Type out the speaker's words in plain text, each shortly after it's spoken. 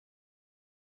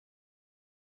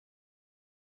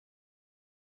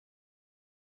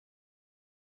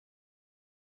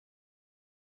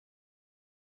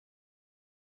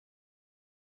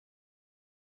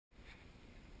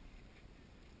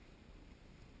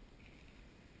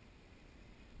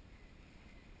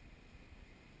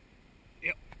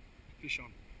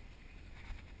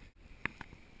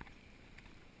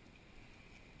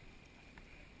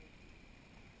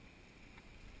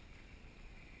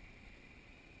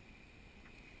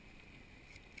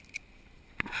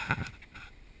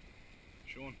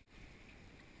Sean.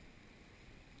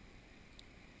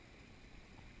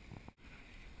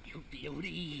 You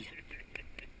beauty.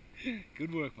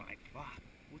 Good work, mate. Fuck.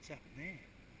 What's happened there?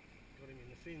 Got him in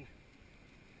the fin.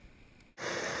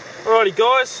 Alrighty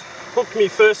guys, hooked me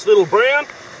first little brown,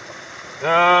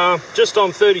 just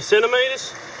on 30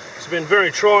 centimetres. It's been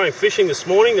very trying fishing this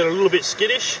morning. They're a little bit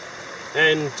skittish,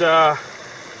 and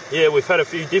yeah, we've had a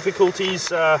few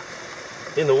difficulties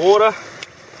in the water.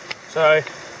 So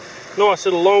nice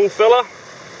little long fella,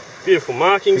 beautiful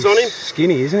markings on him.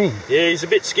 Skinny, isn't he? Yeah, he's a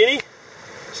bit skinny.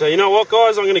 So you know what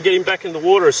guys, I'm going to get him back in the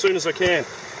water as soon as I can.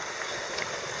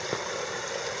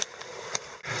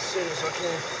 As soon as I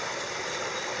can.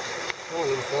 Come on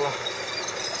little fella.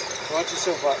 Right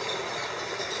yourself up.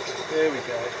 There we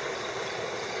go.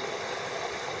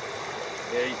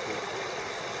 Yeah, he's good.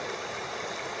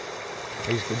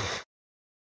 He's good.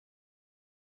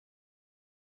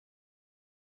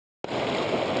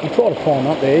 You try to climb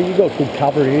up there, you've got good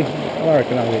cover here. I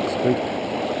reckon I'll get spooked.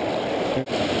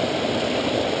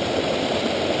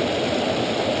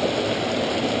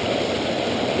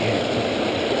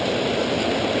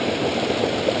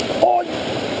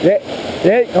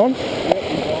 Yeah, on.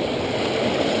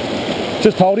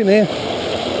 Just hold him there.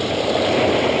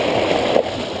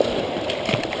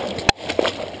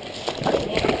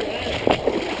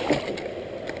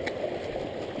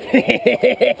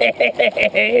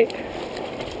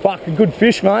 Fucking good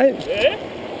fish, mate. Yeah?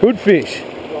 Good fish.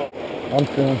 I'm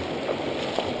feeling.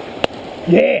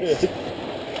 Yes!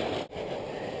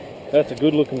 That's a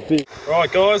good looking fish.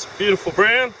 Right guys, beautiful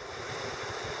brown.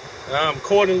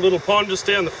 Caught in a little pond just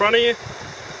down the front of you.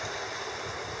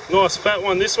 Nice fat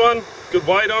one this one, good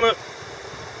weight on it,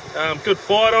 good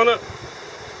fight on it,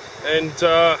 and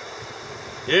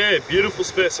yeah, beautiful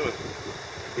specimen.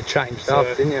 You changed up,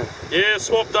 didn't you? Yeah,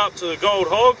 swapped up to the gold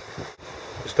hog.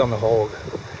 Just on the hog.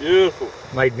 Beautiful.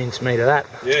 Made mincemeat of that.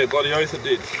 Yeah, bloody oath it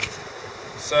did.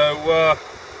 So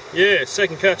yeah,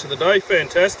 second catch of the day,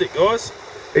 fantastic guys.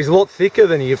 He's a lot thicker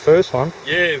than your first one.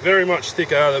 Yeah, very much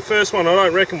thicker. The first one I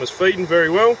don't reckon was feeding very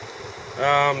well.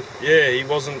 Yeah, he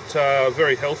wasn't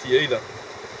very healthy either.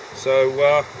 So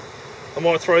I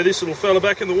might throw this little fella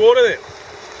back in the water then.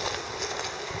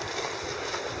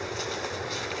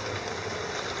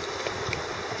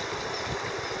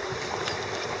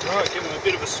 Right, give him a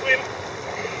bit of a swim.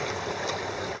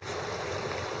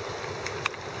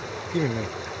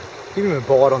 Give him a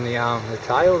bite on the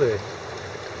tail there.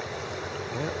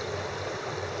 Yeah.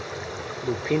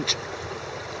 Little pinch.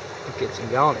 It gets him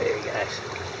going. There he goes.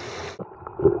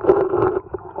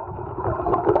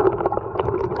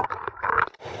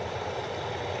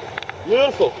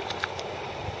 Beautiful.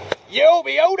 Yo,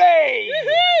 beauty!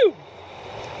 Woohoo!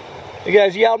 There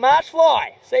goes the old marsh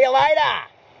fly. See you later.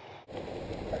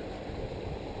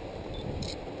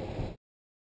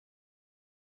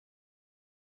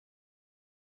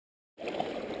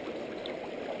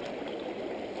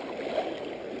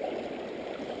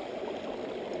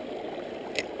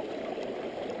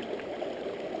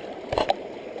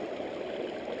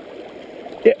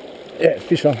 Yeah,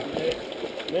 fish on.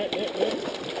 Net.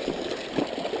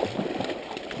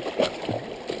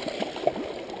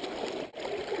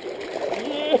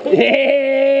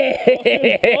 Yeah!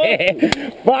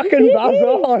 Fucking buzz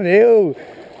on, ew.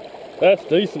 That's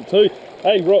decent too.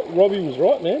 Hey, Robbie was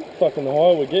right, man. Fucking the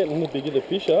higher we're getting, the bigger the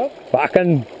fish are.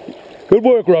 Fucking good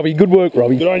work, Robbie. Good work,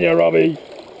 Robbie. Good on you, Robbie.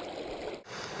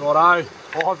 Righto,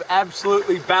 I've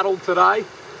absolutely battled today,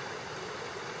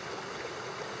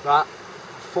 but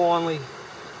finally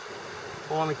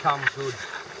comes good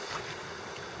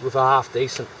with a half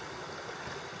decent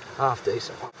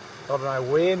one. I don't know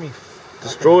where me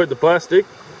Destroyed the plastic.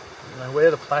 I don't know where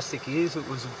the plastic is. It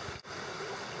was a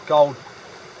gold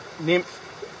nymph.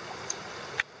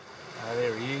 Oh,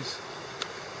 there he is.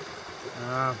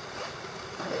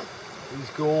 He's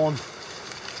gone.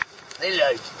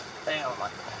 Hello. Hang on,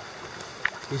 mate.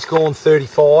 He's gone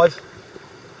 35.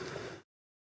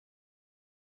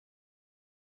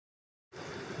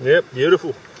 Yep,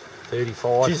 beautiful.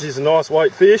 35. Jeez, he's a nice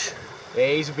weight fish. Yeah,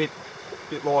 he's a bit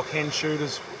like hen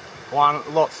shooters. One a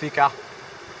lot thicker.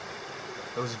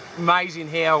 It was amazing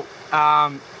how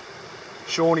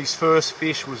Shawnee's first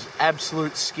fish was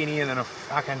absolute skinnier than a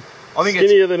fucking. I think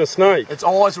skinnier than a snake. Its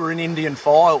eyes were an Indian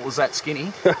file. It was that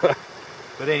skinny.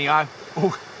 But anyway,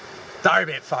 don't worry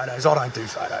about photos. I don't do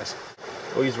photos.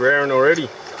 Oh, he's rearing already.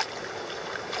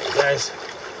 There's.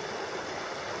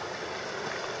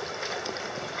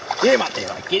 Get him up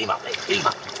there, mate. Get him up there. Get him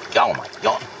up. Go on, mate.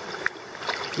 Go on.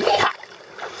 Yeah.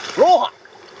 Raw.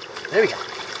 There we go.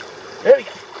 There we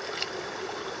go.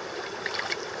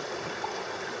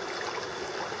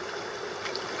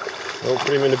 We'll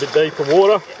put him in a bit deeper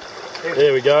water.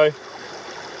 There we go.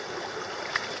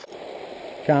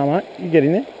 Come on, mate, you get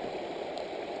in there.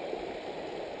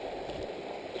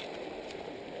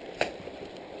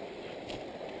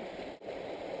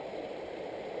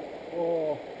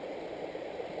 Oh.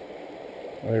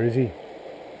 Where is he?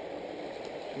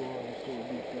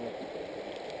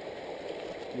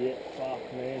 Yeah,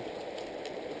 fuck man.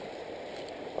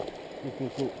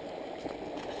 Look.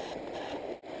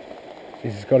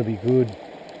 This has got to be good.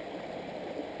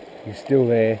 He's still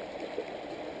there.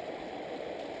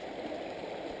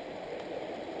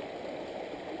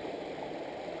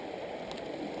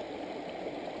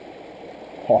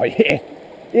 Oh yeah.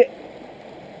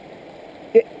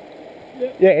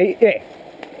 Yeah.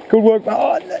 Good work, mate.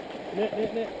 Oh, net.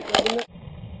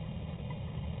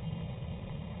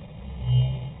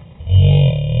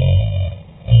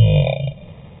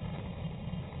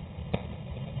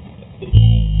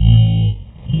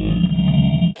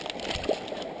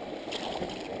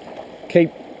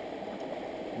 Keep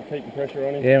the pressure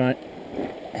on him. Yeah, mate.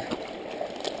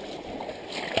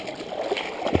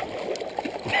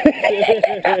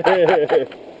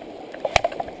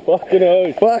 Fucking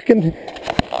hell. Fucking.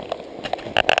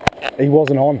 He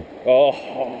wasn't on. Oh.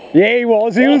 Yeah, he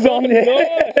was. He was on.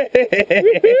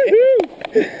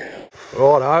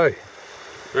 Righto.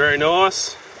 Very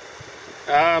nice.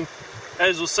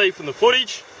 As you'll see from the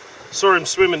footage, saw him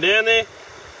swimming down there,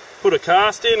 put a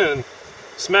cast in and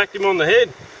smacked him on the head.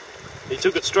 He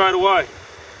took it straight away.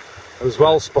 It was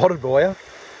well spotted by you.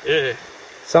 Yeah.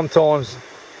 Sometimes,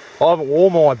 I haven't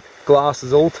worn my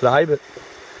glasses all today, but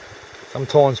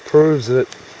sometimes proves that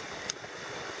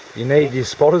you need your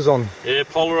spotters on. Yeah,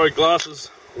 Polaroid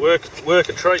glasses work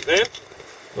a treat, man.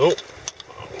 Oh,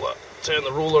 I'll turn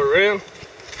the ruler around.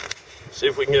 See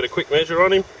if we can get a quick measure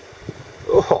on him.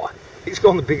 Oh, he's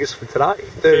gone the biggest for today,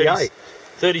 38.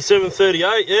 37,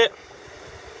 38, yeah.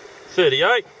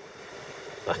 38.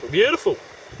 Fucking beautiful.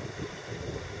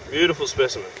 Beautiful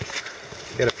specimen.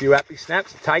 Get a few happy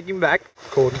snaps, take him back,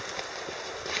 Gordon.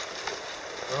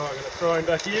 Alright, I'm going to throw him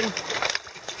back in.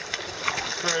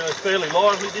 Fairly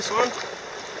lively, this one.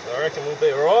 I reckon we'll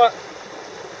be alright.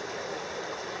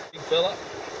 Big fella.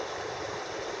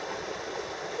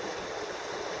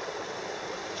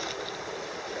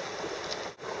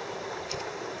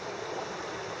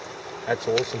 That's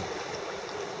awesome.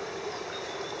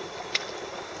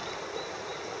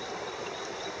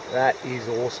 That is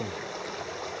awesome.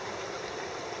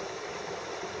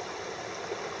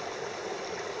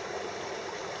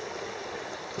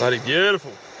 Bloody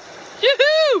beautiful.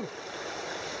 Yoo-hoo!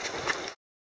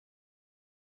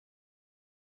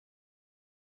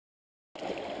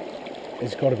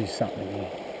 There's got to be something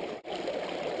here.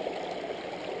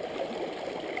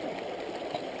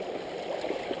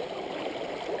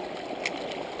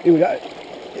 Here we go.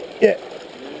 Yeah.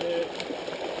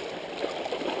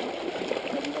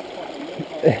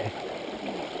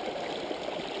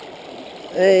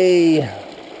 Hey.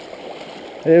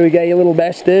 There we go, you little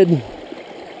bastard.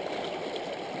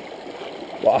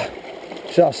 Wow.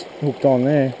 Just hooked on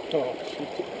there. Oh, shit.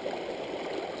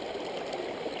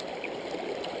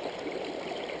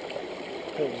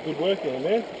 That was good work on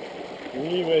there. You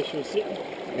knew where she was sitting.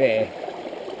 Yeah.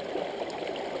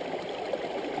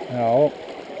 Oh.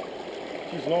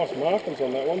 She's nice markings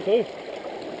on that one too.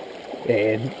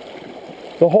 Yeah.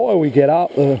 The higher we get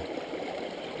up, the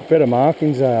better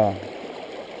markings they are.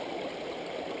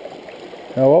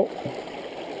 Oh well.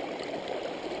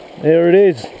 There it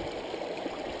is.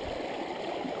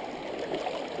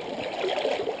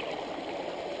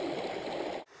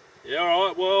 Yeah,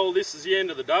 alright, well this is the end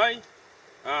of the day.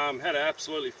 Had an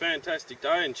absolutely fantastic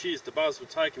day, and cheers to Buzz for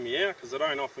taking me out, because I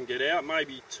don't often get out.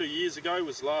 Maybe 2 years ago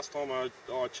was the last time I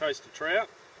chased a trout.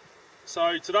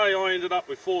 So today I ended up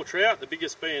with 4 trout, the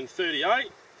biggest being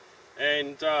 38,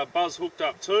 and Buzz hooked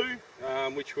up 2,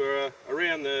 which were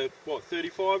around the,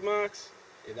 35 marks?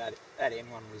 Yeah, that end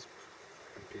one was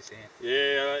pretty piss out.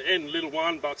 Yeah, and little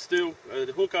one, but still,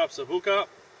 the hookup's a hookup.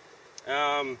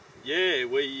 Yeah,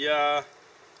 we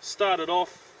started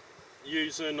off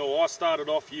using, or I started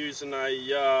off using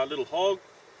a little hog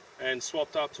and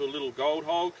swapped up to a little gold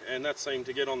hog, and that seemed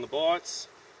to get on the bites.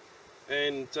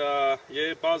 And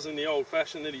yeah, Buzz in the old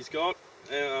fashion that he's got,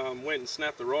 went and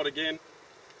snapped the rod again.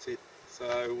 That's it.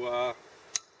 So,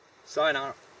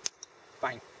 Sayonara.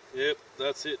 Bang. Yep,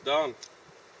 that's it, done.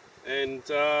 And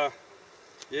yeah,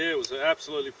 it was an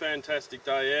absolutely fantastic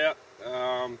day out.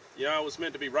 You know, it was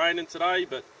meant to be raining today,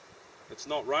 but it's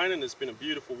not raining. It's been a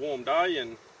beautiful warm day,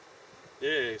 and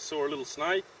yeah, saw a little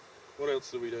snake. What else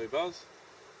did we do, Buzz?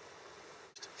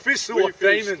 Fish like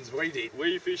demons, we did.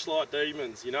 We fished like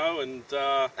demons, you know, and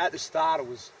At the start it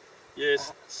was... yeah,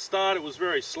 start it was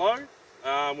very slow.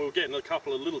 We were getting a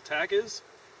couple of little tackers,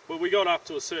 but we got up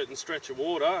to a certain stretch of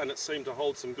water and it seemed to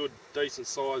hold some good, decent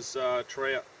sized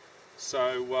trout.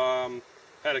 So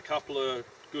had a couple of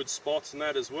good spots in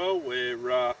that as well,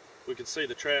 where we could see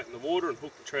the trout in the water and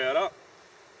hook the trout up.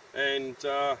 And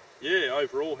yeah,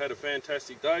 overall had a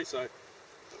fantastic day. So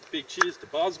big cheers to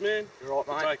Buzz, man. You're right,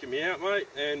 for mate. taking me out, mate.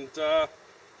 And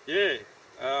yeah,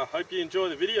 hope you enjoy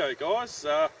the video, guys.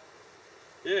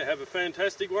 Yeah, have a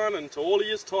fantastic one, and to all of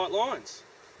you, tight lines.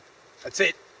 That's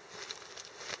it.